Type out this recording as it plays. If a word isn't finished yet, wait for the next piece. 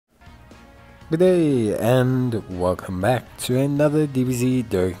Good day and welcome back to another DBZ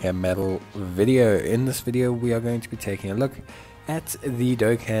Dokkan Battle video. In this video we are going to be taking a look at the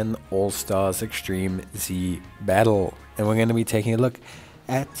Dokkan All-Stars Extreme Z Battle, and we're going to be taking a look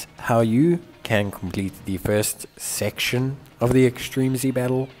at how you can complete the first section of the Extreme Z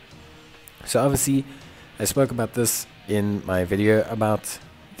Battle. So obviously I spoke about this in my video about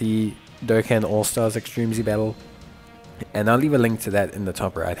the Dokkan All-Stars Extreme Z Battle, and I'll leave a link to that in the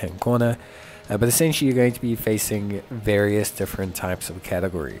top right hand corner. But essentially you're going to be facing various different types of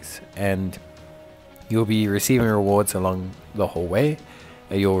categories, and you'll be receiving rewards along the whole way.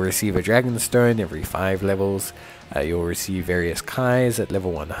 You'll receive a Dragon Stone every 5 levels. You'll receive various Kais at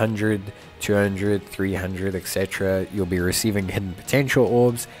level 100, 200, 300, etc. You'll be receiving hidden potential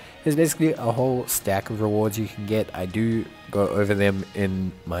orbs. There's basically a whole stack of rewards you can get. I do go over them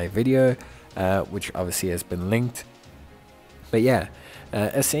in my video, which obviously has been linked. But yeah,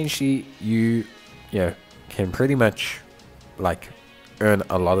 essentially you can pretty much like earn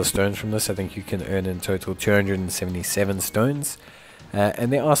a lot of stones from this. I think you can earn in total 277 stones,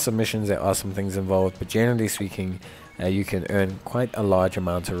 and there are some missions, there are some things involved, but generally speaking you can earn quite a large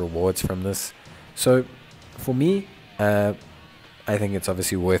amount of rewards from this. So for me, I think it's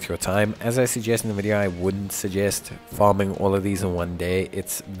obviously worth your time. As I suggest in the video, I wouldn't suggest farming all of these in one day.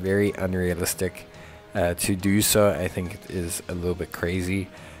 It's very unrealistic to do so. I think it is a little bit crazy,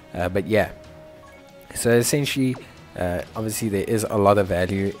 but yeah, so essentially obviously there is a lot of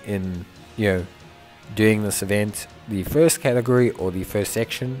value in doing this event. The first category, or the first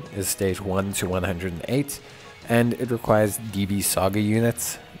section, is stage 1 to 108, and it requires DB Saga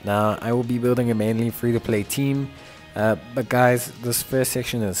units. Now I will be building a mainly free-to-play team, but guys, this first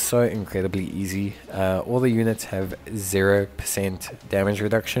section is so incredibly easy. All the units have 0% damage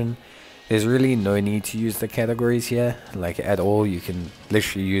reduction. There's really no need to use the categories here, like at all. You can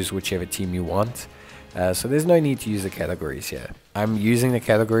literally use whichever team you want. So there's no need to use the categories here. I'm using the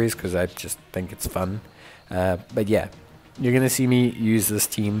categories because I just think it's fun. But yeah, you're going to see me use this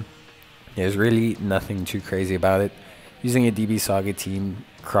team. There's really nothing too crazy about it. Using a DB Saga team,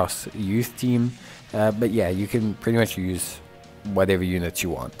 cross youth team. But yeah, you can pretty much use whatever units you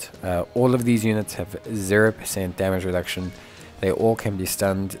want. All of these units have 0% damage reduction. They all can be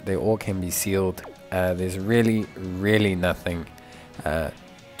stunned, they all can be sealed. There's really nothing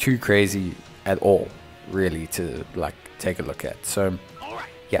too crazy at all, really, to like take a look at. So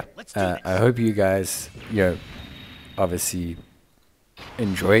yeah, I hope you guys obviously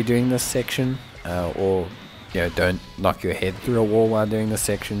enjoy doing this section, or don't knock your head through a wall while doing this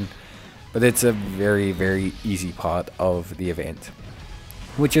section. But it's a very easy part of the event,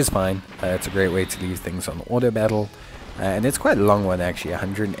 which is fine. It's a great way to leave things on auto battle. And it's quite a long one, actually,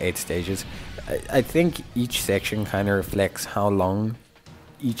 108 stages. I think each section kind of reflects how long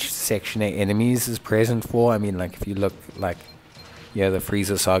each section of enemies is present for. I mean, like, if you look, like, the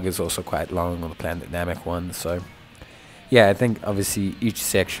Frieza Saga is also quite long, or the Planet Namek one. So yeah, I think obviously each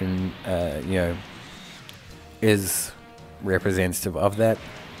section is representative of that.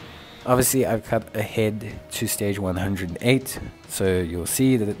 Obviously I've cut ahead to stage 108, so you'll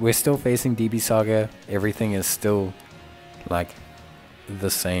see that we're still facing DB Saga. Everything is still like the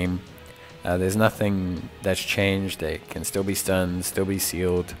same. There's nothing that's changed. They can still be stunned, still be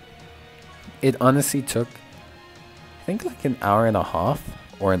sealed. It honestly took, I think, like an hour and a half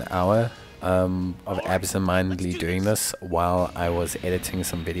or an hour of absentmindedly doing this while I was editing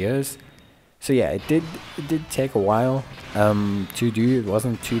some videos. So yeah, it did take a while to do. It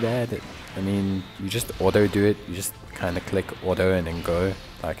wasn't too bad. I mean, you just auto do it. You just kind of click auto and then go.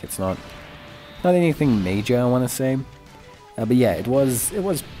 Like, it's not anything major, I want to say. But yeah, it was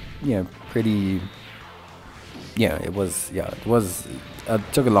pretty, it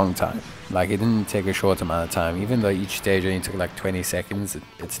took a long time. Like, it didn't take a short amount of time. Even though each stage only took like 20 seconds,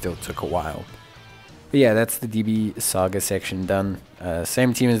 it still took a while. But yeah, that's the DB Saga section done.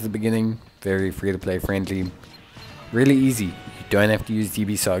 Same team as the beginning, very free to play friendly, really easy. You don't have to use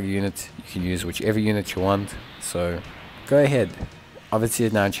DB Saga units, you can use whichever unit you want, so go ahead. Obviously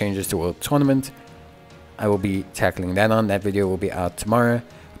it now changes to World Tournament. I will be tackling that on. That video will be out tomorrow.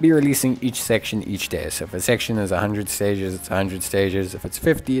 I'll be releasing each section each day. So if a section is 100 stages, it's 100 stages. If it's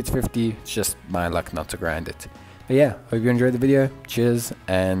 50, it's 50. It's just my luck not to grind it. But yeah, hope you enjoyed the video. Cheers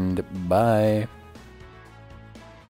and bye.